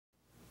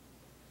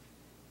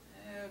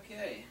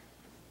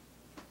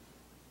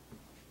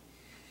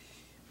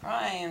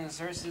Primes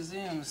versus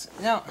zooms.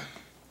 Now,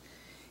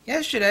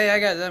 yesterday I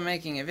got done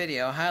making a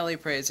video highly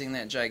praising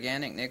that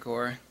gigantic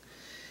Nikkor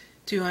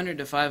 200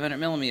 to 500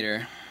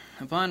 millimeter,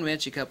 upon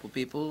which a couple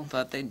people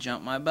thought they'd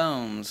jump my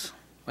bones.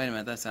 Wait a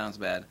minute, that sounds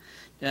bad.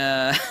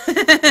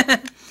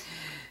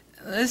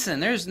 Listen,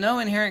 there's no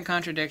inherent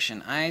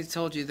contradiction. I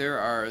told you there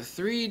are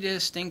three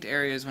distinct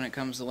areas when it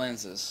comes to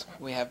lenses.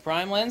 We have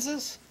prime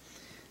lenses,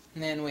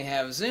 and then we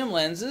have zoom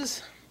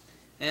lenses,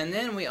 and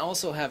then we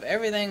also have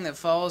everything that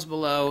falls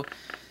below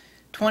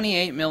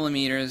 28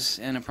 millimeters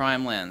in a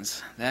prime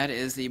lens. That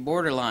is the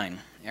borderline.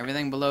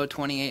 Everything below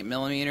 28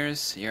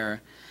 millimeters,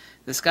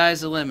 the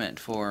sky's the limit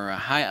for a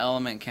high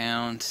element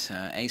count,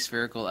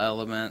 aspherical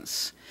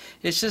elements.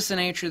 It's just the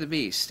nature of the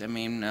beast. I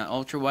mean,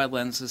 ultra-wide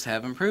lenses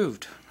have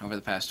improved over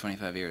the past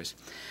 25 years.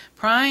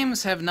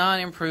 Primes have not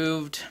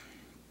improved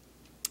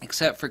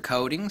except for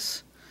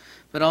coatings,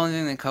 but only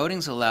thing the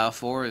coatings allow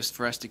for is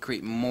for us to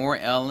create more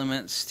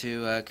elements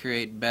to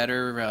create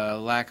better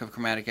lack of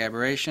chromatic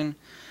aberration,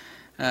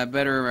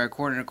 better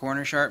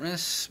corner-to-corner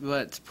sharpness.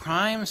 But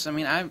primes, I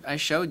mean, I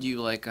showed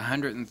you like a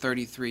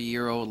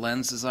 133-year-old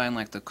lens design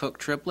like the Cooke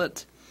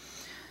triplet.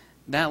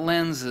 That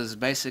lens has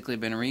basically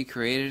been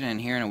recreated, and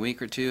here in a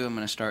week or two I'm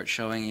going to start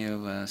showing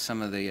you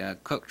some of the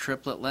Cooke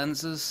triplet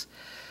lenses,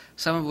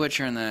 some of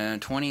which are in the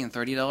 $20 and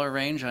 $30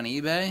 range on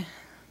eBay.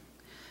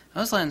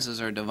 Those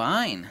lenses are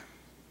divine.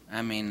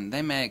 I mean,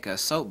 they make a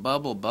soap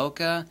bubble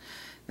bokeh.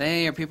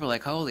 People are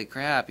like, holy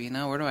crap, you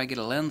know, where do I get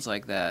a lens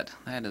like that?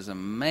 That is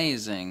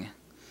amazing.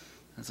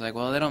 It's like,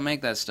 well, they don't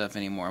make that stuff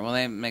anymore. Well,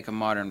 they make a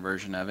modern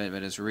version of it,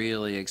 but it's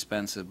really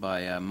expensive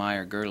by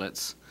Meyer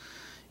Görlitz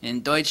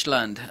in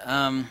Deutschland.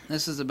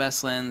 This is the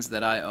best lens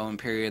that I own,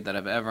 period, that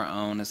I've ever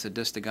owned. It's a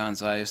Distagon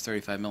Zeiss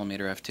 35mm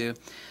f2.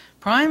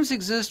 Primes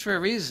exist for a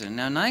reason.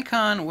 Now,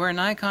 Nikon, where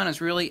Nikon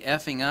is really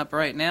effing up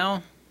right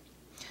now,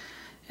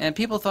 and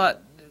people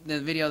thought the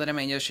video that I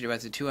made yesterday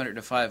about the 200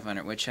 to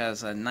 500, which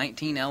has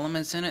 19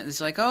 elements in it,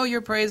 it's like, oh,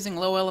 you're praising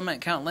low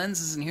element count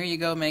lenses, and here you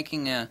go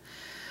making a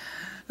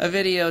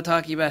video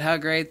talking about how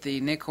great the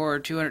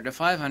Nikkor 200 to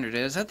 500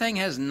 is. That thing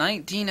has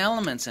 19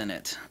 elements in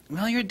it.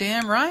 Well, you're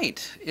damn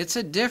right. It's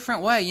a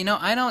different way. You know,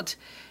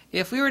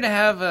 if we were to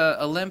have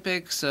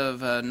Olympics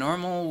of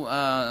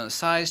normal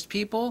sized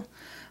people,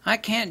 I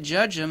can't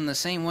judge them the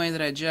same way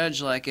that I judge,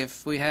 like,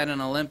 if we had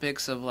an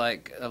Olympics of,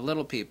 like,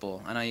 little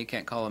people. I know you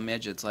can't call them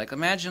midgets. Like,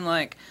 imagine,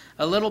 like,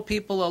 a little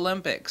people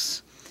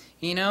Olympics.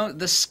 You know,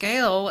 the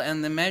scale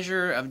and the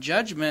measure of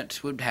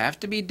judgment would have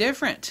to be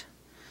different.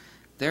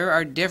 There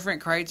are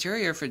different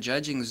criteria for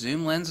judging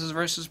zoom lenses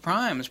versus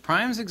primes.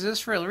 Primes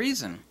exist for a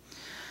reason.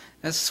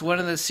 That's one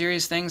of the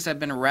serious things I've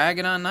been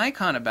ragging on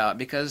Nikon about,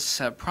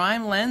 because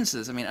prime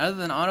lenses, I mean, other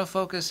than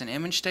autofocus and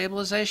image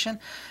stabilization,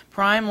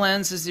 prime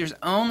lenses, there's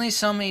only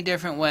so many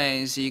different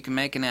ways you can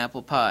make an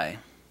apple pie.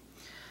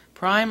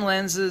 Prime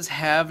lenses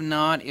have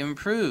not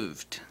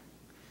improved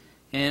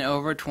in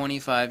over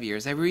 25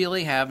 years. They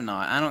really have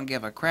not. I don't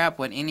give a crap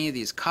what any of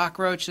these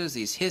cockroaches,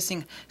 these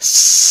hissing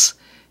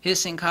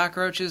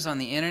cockroaches on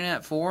the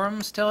internet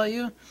forums tell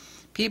you.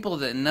 People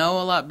that know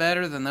a lot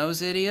better than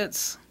those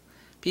idiots.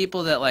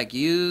 People that like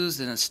use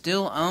and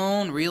still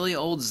own really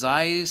old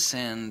Zeiss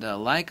and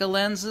Leica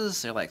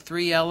lenses. They're like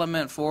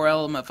 3-element,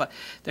 4-element, 5.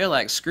 They're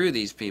like, screw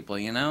these people,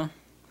 you know.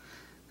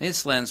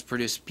 This lens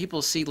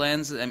people see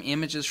lenses and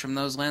images from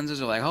those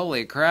lenses are like,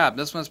 holy crap,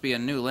 this must be a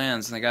new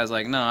lens. And the guy's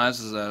like, no,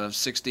 this is a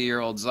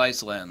 60-year-old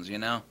Zeiss lens, you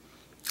know.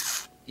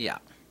 Yeah.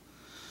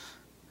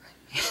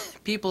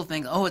 People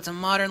think, oh, it's a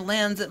modern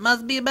lens, it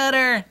must be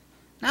better.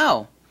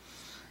 No.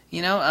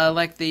 You know,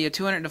 like the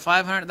 200 to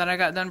 500 that I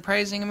got done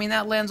praising, I mean,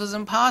 that lens was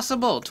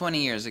impossible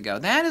 20 years ago.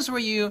 That is where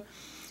you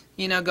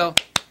know, go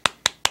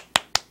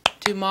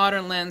to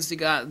modern lens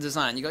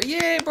design. You go,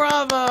 yay,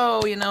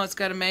 bravo! You know, it's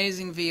got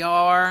amazing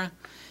VR.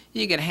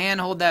 You could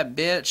handhold that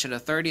bitch at a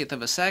 30th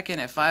of a second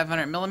at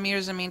 500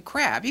 millimeters. I mean,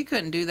 crap, you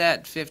couldn't do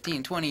that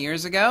 15, 20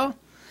 years ago.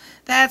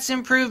 That's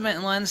improvement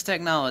in lens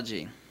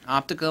technology.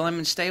 Optical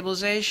image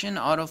stabilization,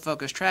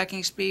 autofocus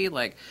tracking speed,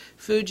 like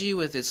Fuji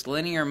with its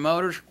linear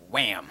motors,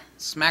 wham,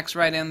 smacks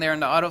right in there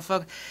into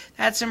autofocus.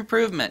 That's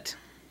improvement.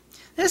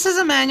 This is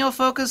a manual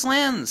focus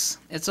lens.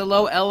 It's a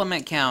low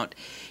element count.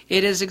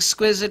 It is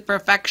exquisite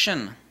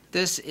perfection.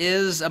 This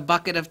is a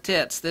bucket of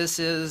tits. This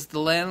is the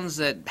lens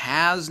that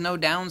has no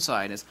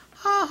downside. It's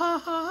ha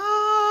ha ha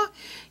ha.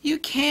 You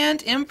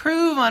can't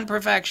improve on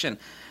perfection.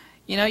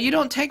 You know, you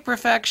don't take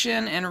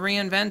perfection and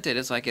reinvent it.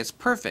 It's like it's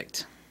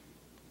perfect.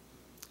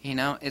 You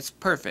know, it's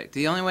perfect.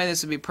 The only way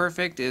this would be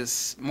perfect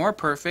is more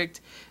perfect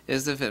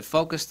is if it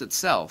focused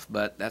itself,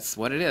 but that's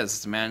what it is.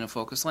 It's a manual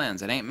focus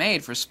lens. It ain't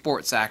made for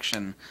sports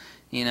action,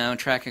 you know,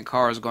 tracking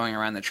cars going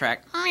around the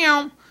track,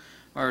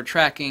 or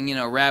tracking, you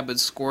know, rabid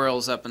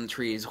squirrels up in the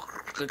trees,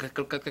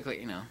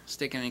 you know,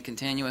 sticking in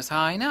continuous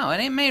high. No,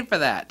 it ain't made for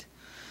that.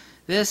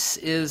 This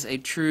is a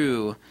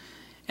true.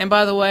 And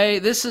by the way,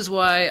 this is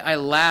why I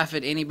laugh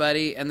at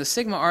anybody, and the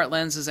Sigma Art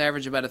lenses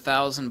average about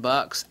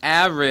 $1,000.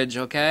 Average,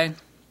 okay?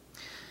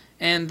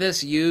 And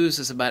this used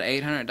is about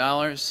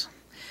 $800.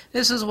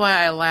 This is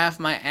why I laugh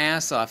my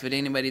ass off if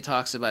anybody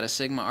talks about a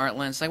Sigma art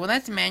lens. Like, well,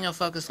 that's a manual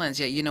focus lens.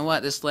 Yeah, you know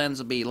what? This lens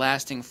will be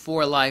lasting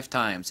 4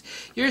 lifetimes.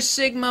 Your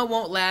Sigma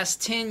won't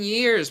last 10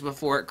 years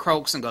before it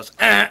croaks and goes,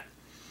 ah!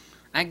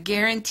 I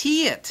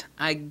guarantee it.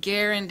 I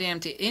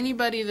guarantee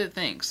anybody that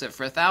thinks that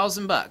for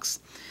 $1,000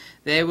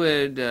 they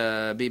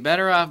would be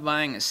better off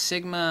buying a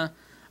Sigma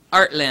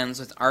art lens,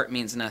 with art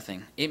means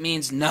nothing. It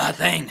means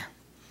nothing.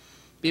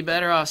 Be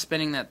better off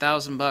spending that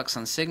 $1,000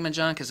 on Sigma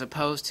junk as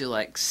opposed to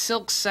like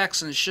Silk,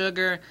 Sex, and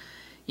Sugar,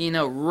 you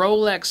know,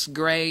 Rolex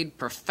grade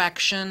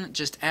perfection,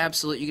 just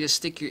absolute. You just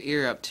stick your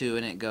ear up to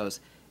and it goes,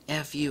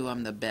 "F you,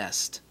 I'm the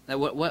best." Now,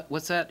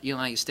 what's that? You know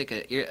how you stick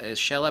a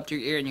shell up to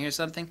your ear and you hear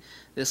something?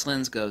 This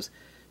lens goes,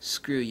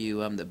 "Screw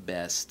you, I'm the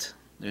best.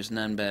 There's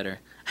none better."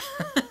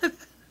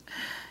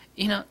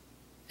 You know,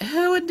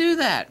 who would do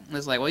that?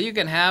 It's like, well, you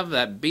can have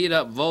that beat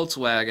up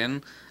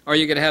Volkswagen, or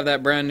you could have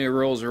that brand new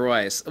Rolls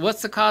Royce.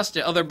 What's the cost?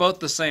 Oh, they're both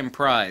the same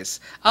price.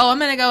 Oh, I'm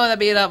gonna go with a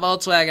beat up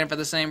Volkswagen for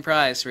the same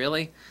price.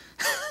 Really?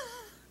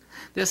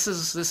 This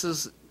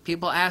is.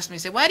 People ask me,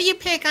 say, why do you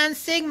pick on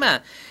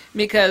Sigma?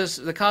 Because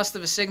the cost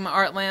of a Sigma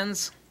art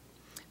lens,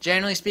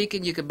 generally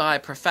speaking, you could buy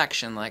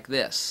perfection like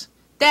this.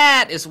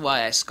 That is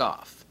why I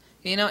scoff.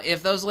 You know,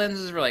 if those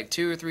lenses were like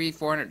 $200 or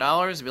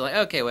 $300, it'd be like,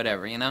 okay,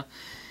 whatever. You know.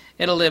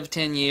 It'll live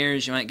 10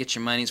 years. You might get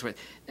your money's worth.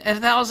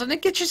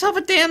 $1,000, get yourself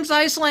a damn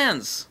Zeiss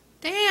lens.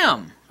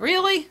 Damn,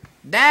 really?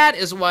 That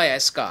is why I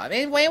scoff.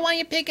 Hey, why are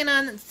you picking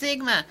on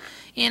Sigma?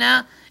 You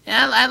know,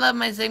 I love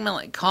my Sigma.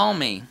 Like, call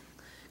me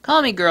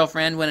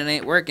girlfriend when it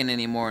ain't working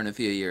anymore in a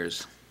few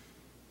years.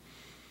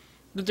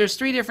 But there's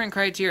 3 different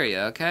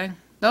criteria. Okay,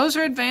 those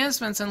are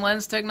advancements in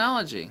lens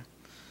technology.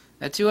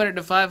 That 200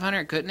 to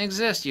 500 couldn't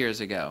exist years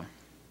ago.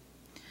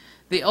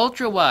 The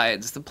ultra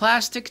wides, the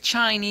plastic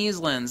Chinese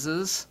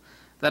lenses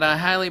that I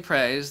highly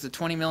praise, the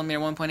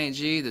 20mm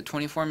 1.8G, the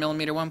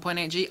 24mm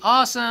 1.8G,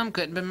 awesome,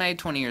 couldn't have been made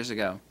 20 years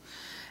ago.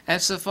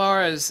 As so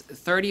far as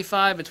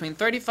between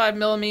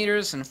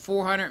 35mm and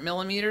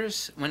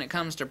 400mm, when it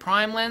comes to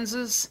prime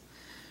lenses,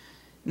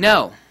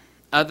 no.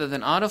 Other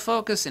than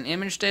autofocus and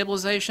image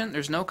stabilization,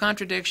 there's no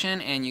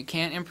contradiction, and you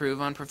can't improve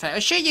on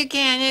perfection. Sure you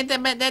can,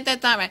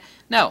 that's not right.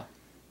 No.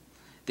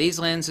 These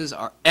lenses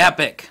are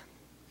epic.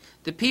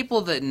 The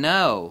people that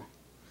know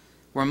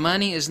where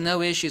money is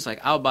no issue, it's like,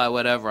 I'll buy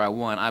whatever I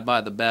want. I buy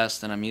the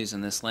best, and I'm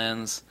using this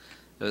lens.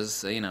 It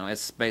was, you know,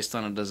 it's based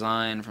on a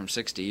design from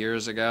 60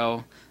 years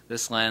ago.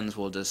 This lens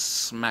will just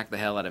smack the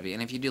hell out of you.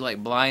 And if you do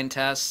like blind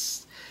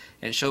tests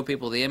and show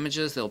people the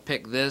images, they'll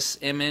pick this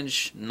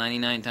image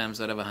 99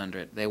 times out of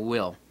 100. They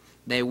will.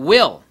 They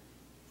will.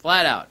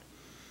 Flat out.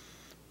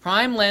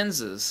 Prime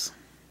lenses,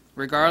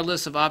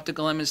 regardless of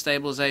optical image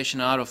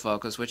stabilization and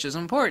autofocus, which is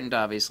important,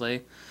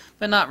 obviously,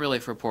 but not really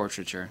for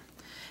portraiture,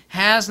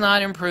 has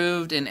not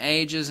improved in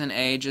ages and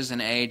ages and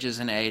ages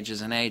and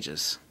ages and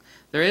ages.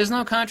 There is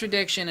no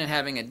contradiction in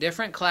having a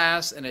different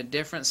class and a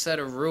different set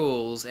of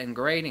rules and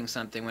grading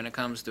something when it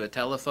comes to a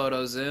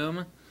telephoto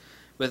zoom.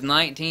 With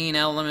 19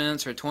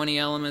 elements or 20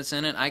 elements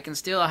in it, I can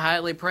still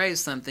highly praise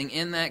something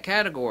in that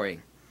category.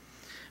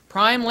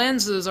 Prime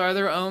lenses are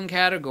their own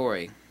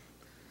category.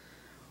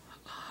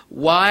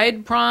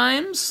 Wide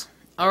primes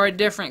are a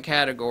different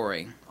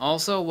category.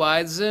 Also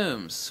wide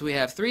zooms. So we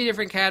have 3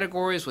 different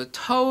categories with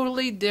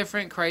totally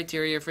different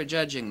criteria for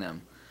judging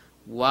them.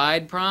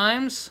 Wide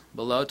primes,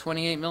 below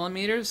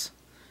 28mm.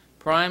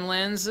 Prime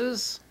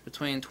lenses,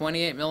 between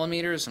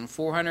 28mm and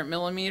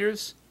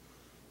 400mm.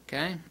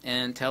 Okay?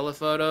 And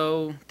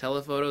telephoto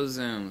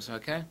zooms.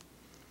 Okay?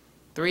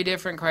 3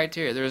 different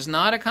criteria. There's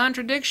not a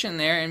contradiction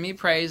there in me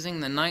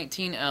praising the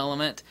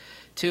 19-element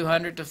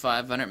 200 to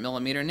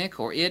 500mm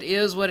Nikkor. It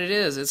is what it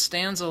is. It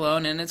stands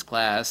alone in its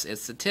class.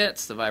 It's the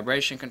tits. The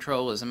vibration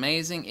control is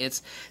amazing.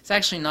 It's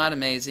actually not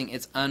amazing.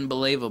 It's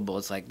unbelievable.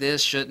 It's like,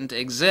 this shouldn't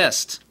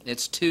exist.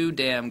 It's too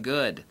damn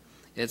good.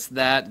 It's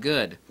that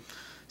good.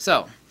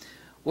 So,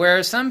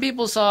 where some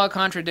people saw a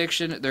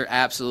contradiction, there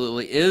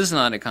absolutely is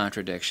not a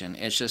contradiction.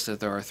 It's just that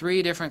there are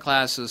 3 different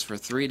classes for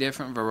 3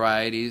 different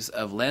varieties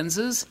of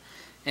lenses,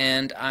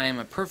 and I am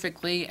a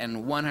perfectly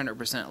and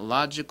 100%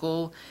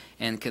 logical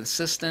and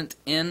consistent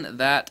in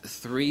that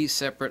 3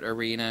 separate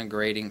arena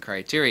grading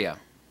criteria.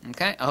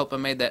 Okay, I hope I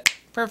made that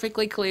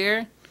perfectly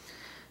clear.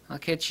 I'll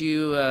catch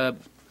you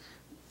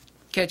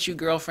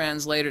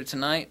girlfriends later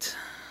tonight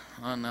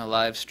on a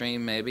live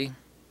stream maybe,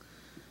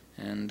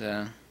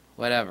 and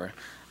whatever.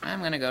 I'm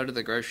going to go to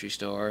the grocery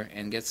store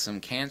and get some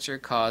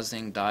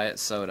cancer-causing diet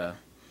soda.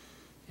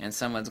 And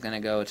someone's going to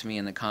go to me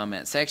in the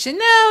comment section,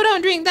 no,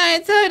 don't drink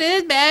diet soda,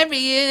 it's bad for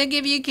you, it'll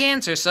give you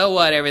cancer. So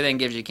what, everything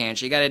gives you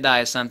cancer. You got to die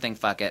of something,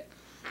 fuck it.